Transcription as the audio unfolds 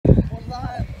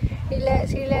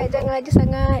Relax, relax. Jangan laju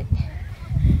sangat.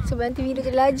 Sebab nanti video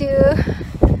je laju.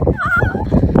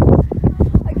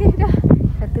 Okey, dah.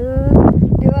 1,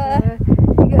 2,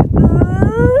 3.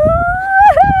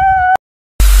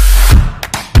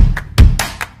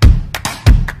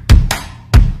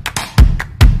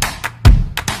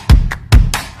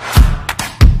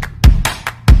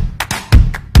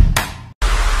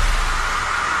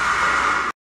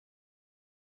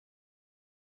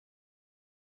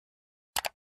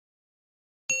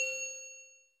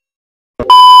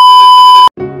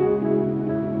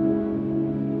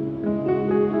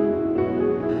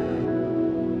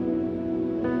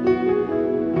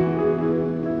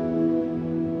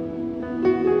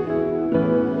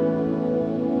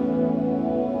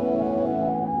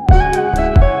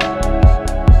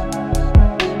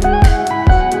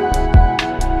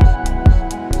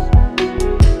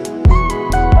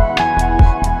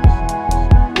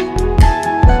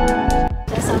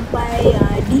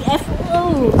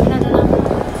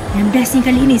 Best ni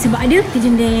kali ni sebab ada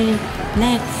kejendel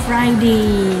Black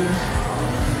Friday.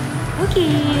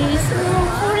 Okay, so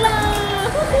pulang.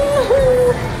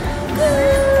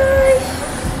 Guys.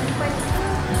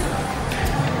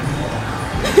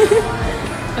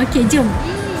 Okay, jom.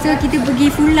 So kita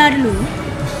pergi Fula dulu.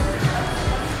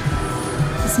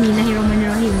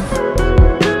 Bismillahirrahmanirrahim.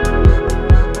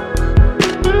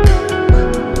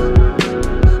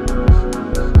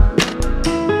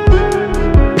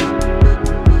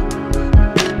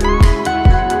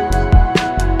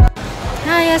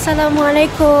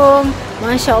 Assalamualaikum.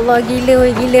 Masya Allah,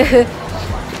 gila gila.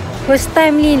 First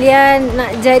time ni Lian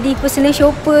nak jadi personal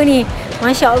shopper ni.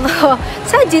 Masya Allah.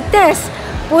 Saja test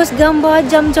post gambar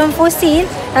jam-jam fosil,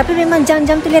 tapi memang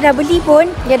jam-jam tu Lian dah beli pun.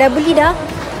 Dia dah beli dah.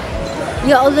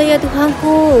 Ya Allah ya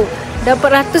Tuhanku. Dapat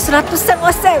ratus-ratusan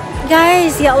WhatsApp.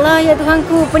 Guys, ya Allah ya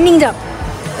Tuhanku. Pening jap.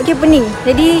 Okey, pening.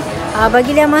 Jadi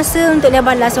bagi Lian masa untuk Lian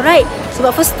balas, alright?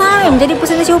 Sebab first time jadi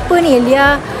personal shopper ni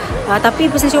Lian.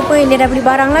 Tapi personal shopper yang dia dah beli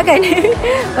barang lah kan.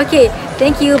 Okay,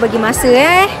 thank you bagi masa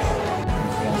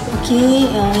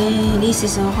Okay, this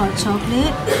is a hot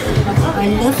chocolate.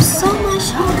 I love so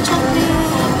much hot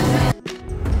chocolate.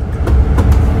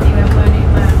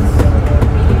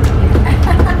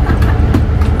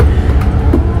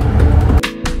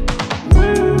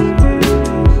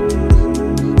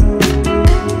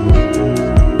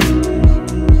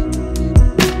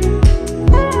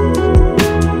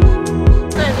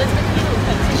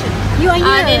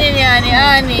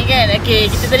 Ni kan. Okay,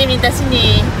 kita tadi minta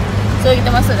sini. So kita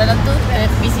masuk dalam tu,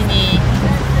 pergi sini.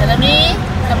 Dalam ni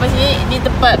sampai sini, ni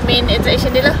tempat main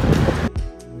attraction dia lah.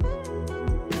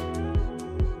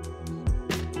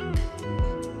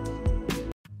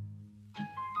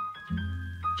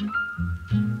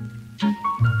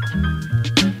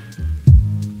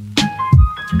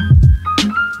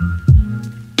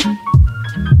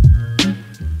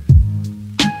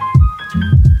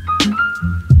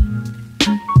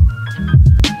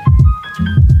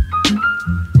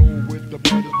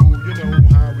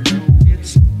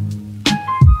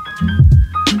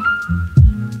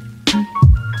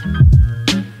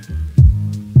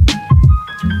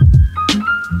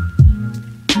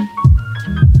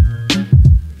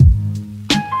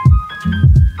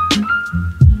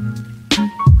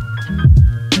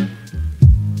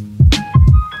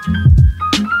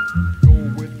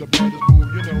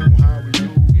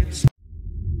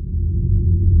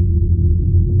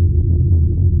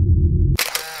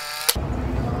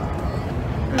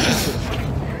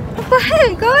 Apa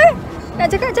hal kau nak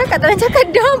cakap-cakap tak nak cakap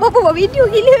dah. Apa buat video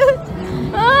gila.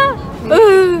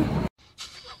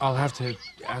 I'll have to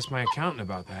ask my accountant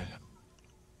about that.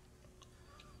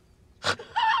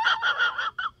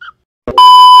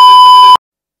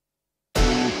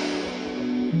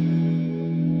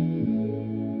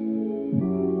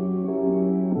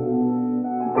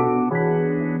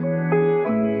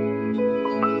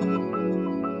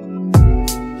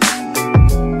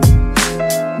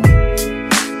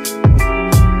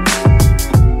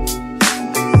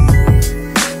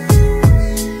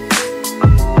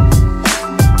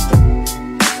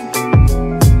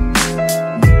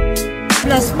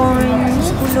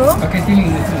 Pakai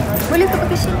shilling. Boleh ke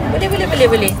pakai shilling?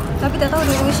 Boleh. Tapi tak tahu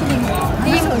dia pakai shilling.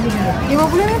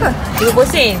 50 ni apa?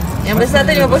 50 sen. Yang besar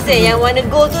tu 50 sen. Yang warna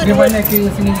gold tu Dia mana ke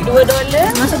sini? $2.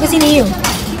 Masuk ke sini you.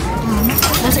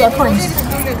 Masuk kat coins.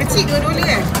 Kecil $2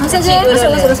 kan? Masuk je.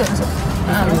 Masuk.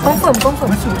 Confirm.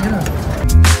 Masuk je lah.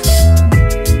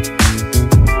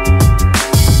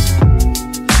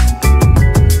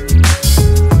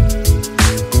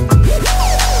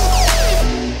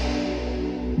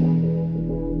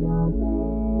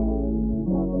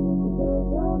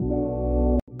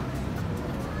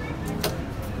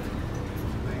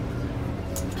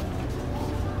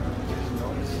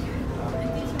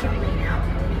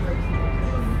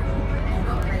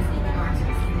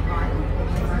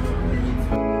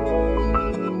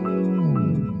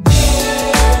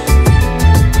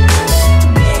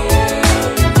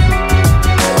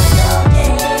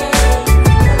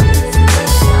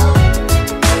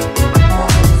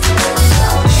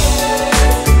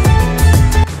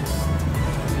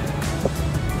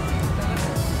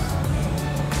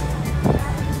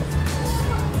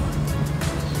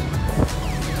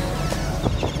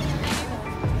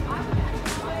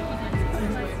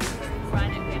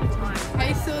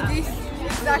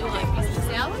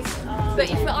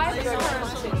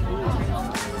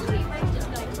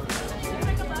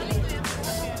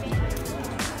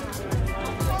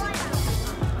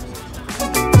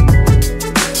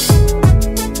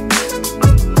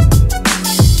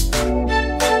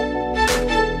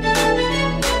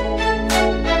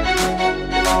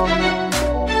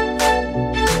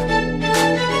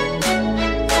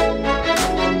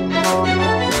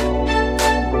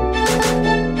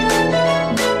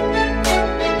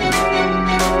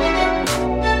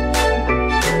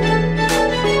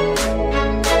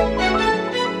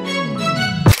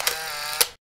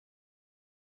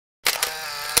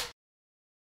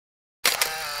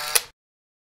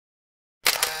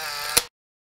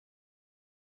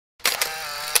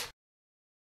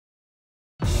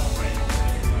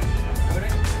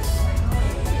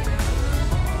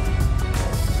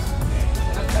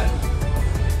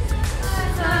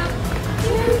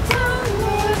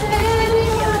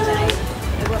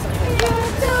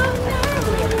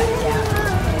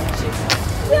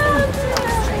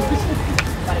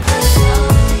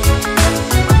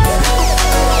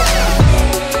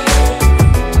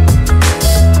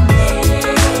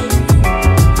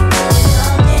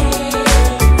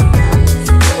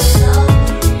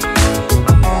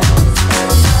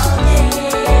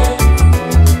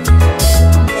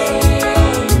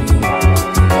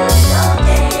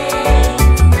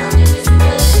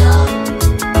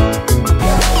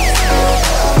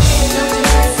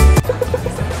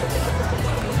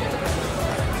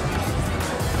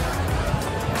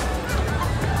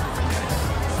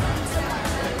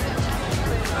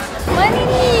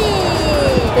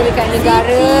 Dekat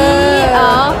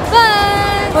negara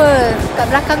Perth. Kat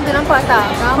belakang tu nampak tak?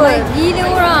 Ramai gila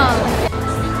orang.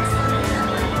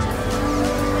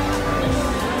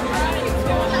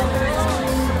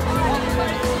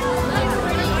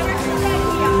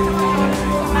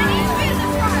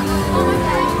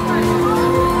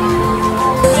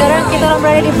 Sekarang kita orang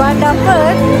berada di bandar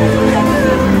Perth.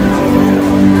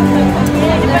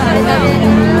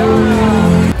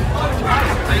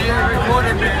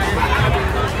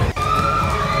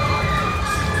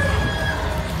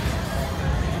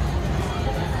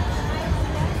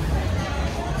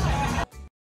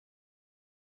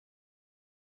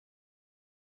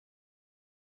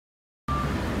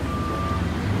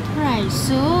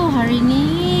 So hari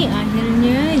ni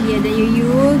akhirnya Lia dan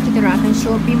Yuyu kita orang akan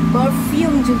shopping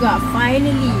perfume juga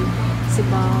finally.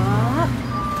 Sebab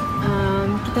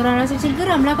kita orang rasa macam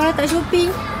geram lah kalau tak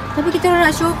shopping. Tapi kita orang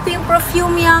nak shopping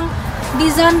perfume yang di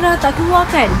Zandra tak keluar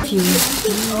kan.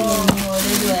 Oh,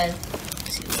 dia jual.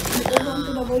 Orang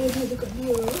tu dah boleh dekat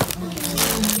dia.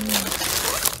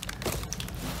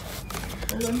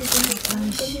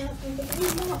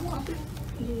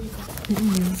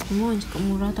 Semua cukup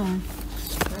murah tau.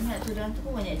 Banyak tu dalam tu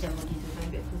pun banyak jam bagi tu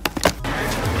ambil tu.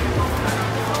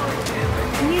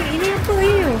 Ini apa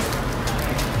ini?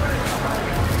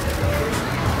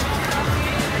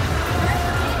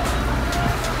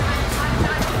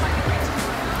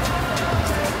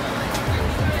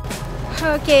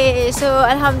 Okay, so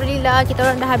alhamdulillah kita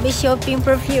orang dah habis shopping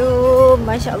perfume.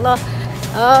 Masya-Allah.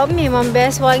 Memang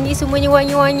best, wangi, semuanya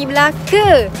wangi-wangi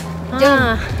belaka.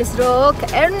 Jom kita suruh ke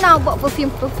Erna buat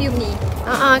perfume ni.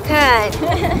 Kan.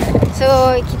 So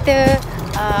kita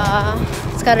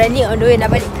sekarang ni on the way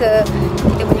nak balik ke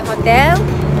kita punya hotel.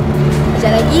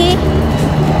 Sekejap lagi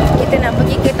kita nak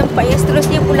pergi ke tempat yang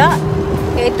seterusnya pula,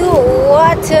 iaitu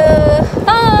Water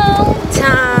Town.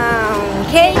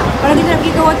 Okay, kalau kita nak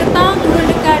pergi ke Water Town, turun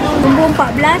dekat nombor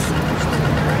 14.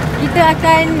 Kita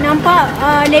akan nampak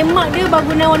landmark dia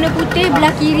bangunan warna putih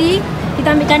belah kiri.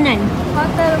 Kita ambil kanan.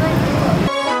 Hotel mana?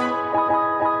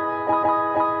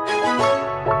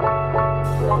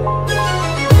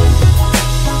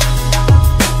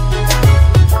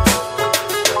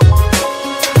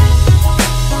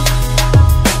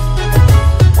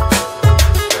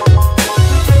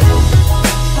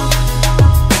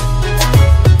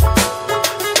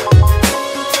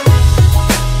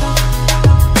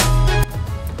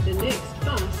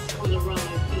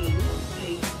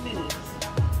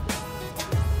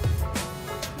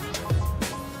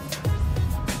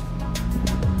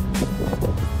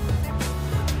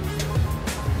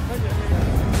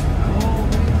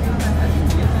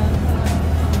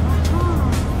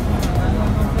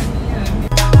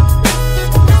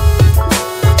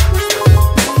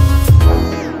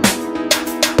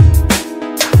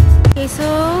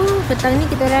 Petang ni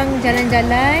kita orang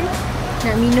jalan-jalan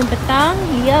nak minum petang.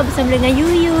 Lia bersama dengan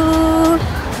Yuyu.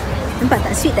 Nampak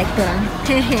tak sweet tak kita orang?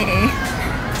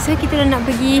 So kita orang nak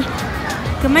pergi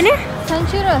ke mana? San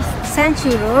Churros. San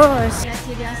Churros.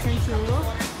 Criteria San Churros.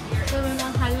 So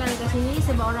memang halal guys. sini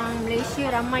sebab orang Malaysia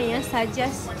ramai ya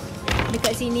suggest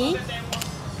dekat sini.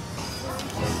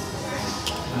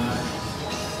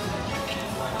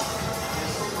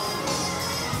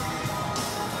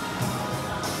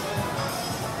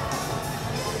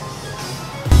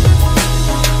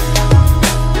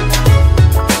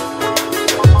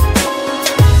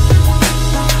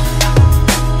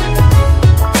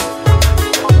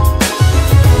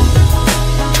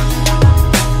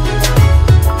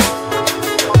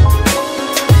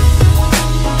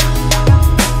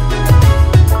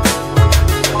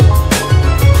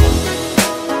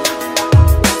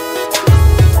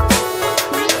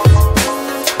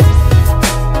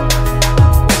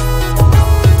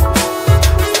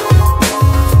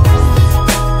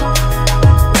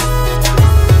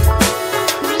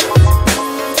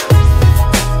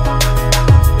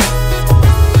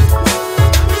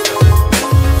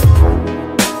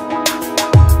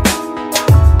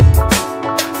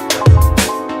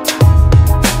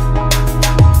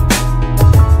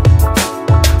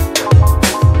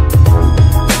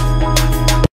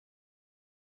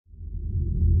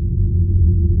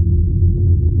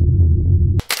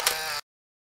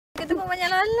 Kita pun banyak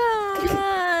lalat.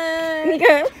 Ni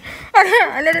kan.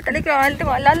 Alah dah tak boleh keluar.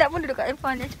 Tengok lalat pun duduk kat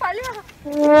depan ni. Cepatlah.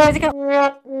 Cakap.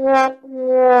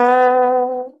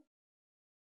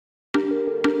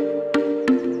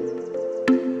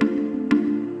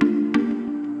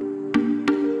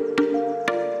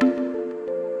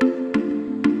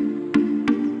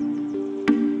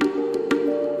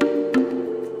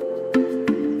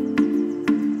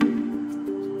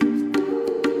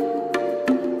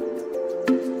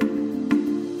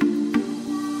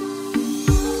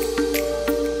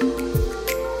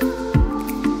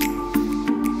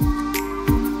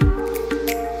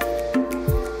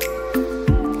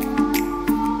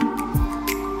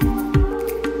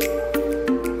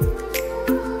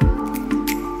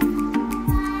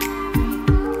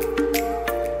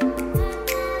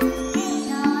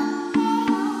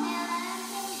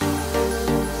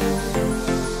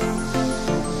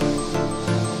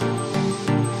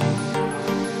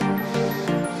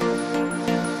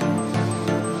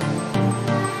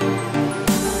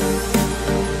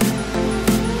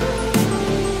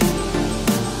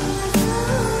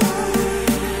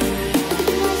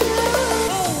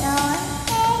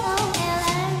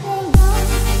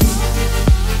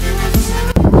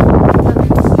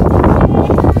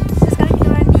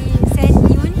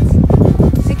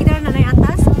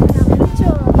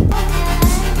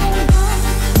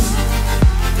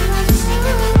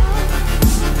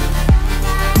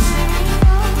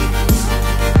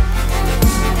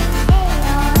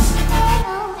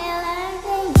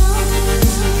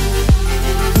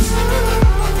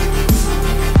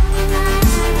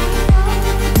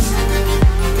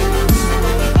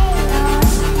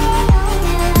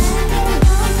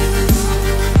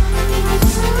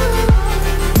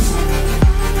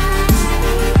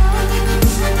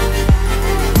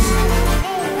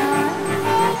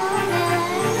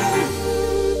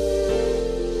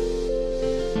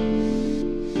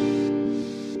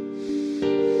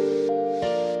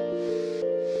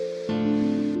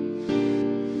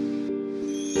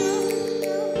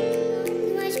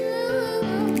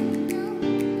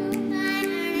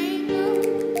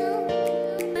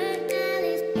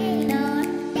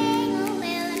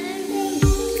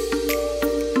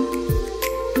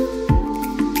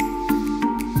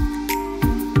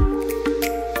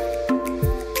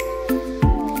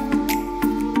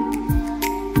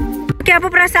 Okay, apa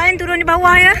perasaan turun di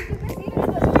bawah ya?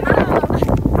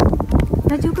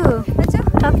 Laju ke? Laju?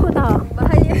 Takut tak?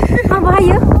 Bahaya.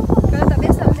 Bahaya? Kalau tak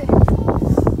biasa macam ni.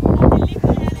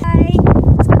 Hai,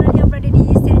 sekarang yang berada di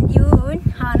Sand Dune.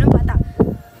 Nampak tak?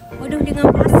 Penuh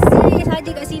dengan pasir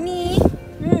saja kat sini.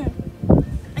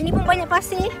 Ini pun banyak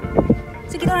pasir.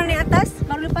 So kita orang naik atas,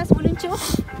 baru lepas meluncur.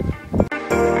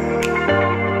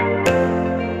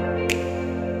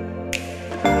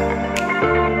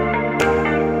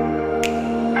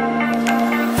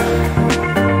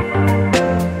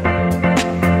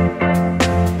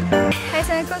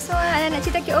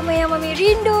 Yang Mami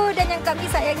rindu dan yang kami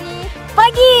sayangi.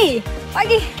 Pagi!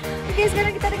 Okay,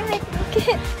 sekarang kita tengah naik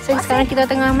bukit. So sekarang kita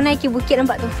tengah menaiki bukit,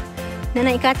 nampak tu. Nak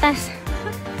naik ke atas.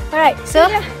 Alright, so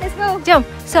yeah, let's go. jom.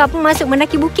 So apa maksud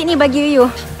mendaki bukit ni bagi Yuyu?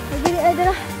 Jadi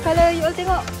adalah kalau you all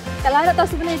tengok, kalau anda tahu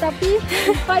sebenarnya tapi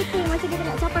fighting macam kita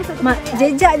nak capai satu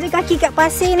Jejak je kaki kat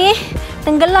pasir ni,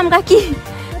 tenggelam kaki.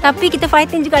 Tapi kita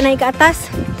fighting juga naik ke atas.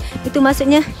 Itu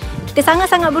maksudnya kita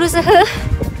sangat-sangat berusaha.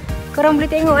 Korang boleh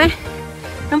tengok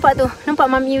Nampak tu?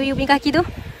 Nampak Mami Yuyu punya kaki tu?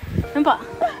 Nampak?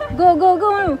 Go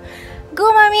Mami.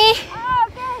 Go Mami.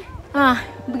 Okay.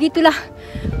 Begitulah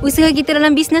usaha kita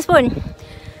dalam bisnes pun,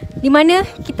 di mana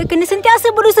kita kena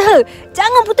sentiasa berusaha.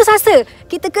 Jangan putus asa.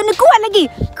 Kita kena kuat lagi.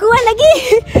 Kuat lagi.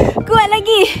 Kuat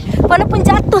lagi. Walaupun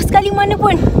jatuh sekali mana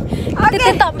pun,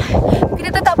 kita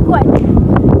tetap kuat.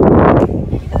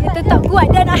 Kita tetap kuat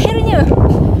dan akhirnya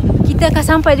kita akan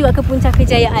sampai juga ke puncak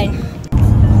kejayaan.